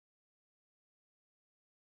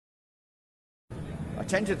I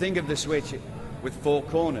tend to think of the switch with 4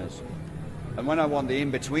 corners, and when I want the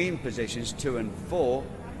in-between positions 2 and 4,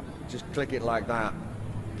 just click it like that.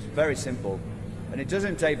 It's very simple, and it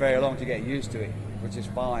doesn't take very long to get used to it, which is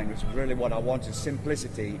fine, which is really what I want, is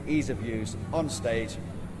simplicity, ease of use on stage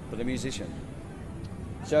for the musician.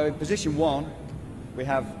 So in position 1, we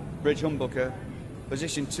have bridge humbucker.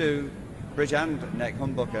 Position 2, bridge and neck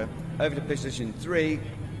humbucker. Over to position 3,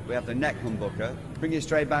 we have the neck humbucker. Bring it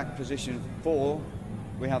straight back, position 4,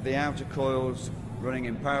 we have the outer coils running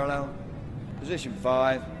in parallel. Position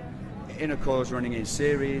 5, inner coils running in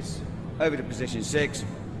series. Over to position 6,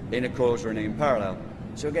 inner coils running in parallel.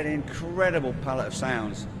 So we get an incredible palette of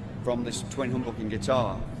sounds from this twin humbucking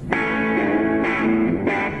guitar.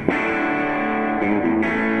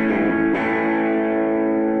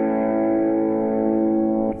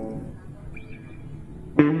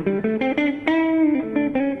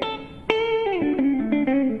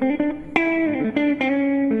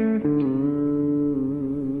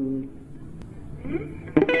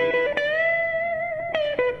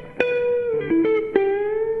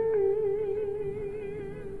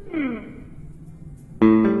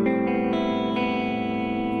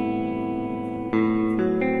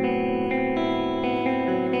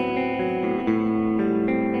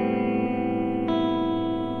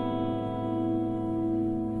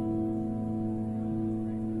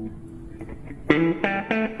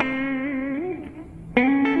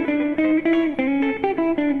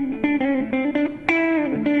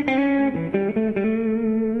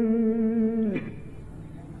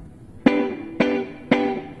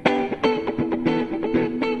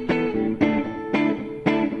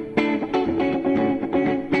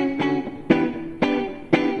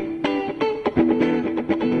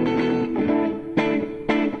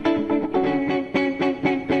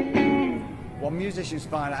 Musicians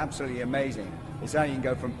find absolutely amazing is how you can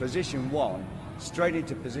go from position 1 straight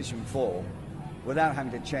into position 4 without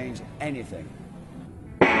having to change anything.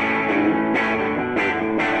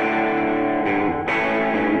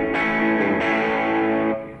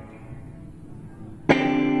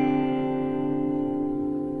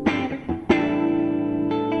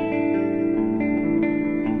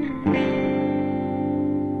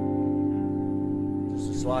 Just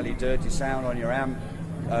a slightly dirty sound on your amp.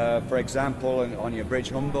 For example, on your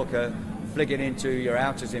bridge humbucker, flick it into your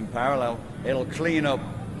outers in parallel, it'll clean up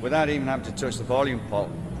without even having to touch the volume pot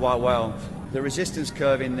quite well. The resistance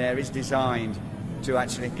curve in there is designed to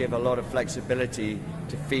actually give a lot of flexibility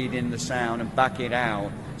to feed in the sound and back it out.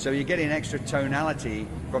 So you're getting extra tonality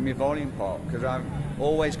from your volume pot, because I've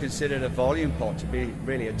always considered a volume pot to be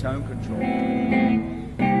really a tone control.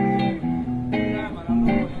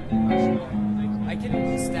 I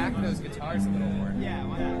can stack those guitars a little more.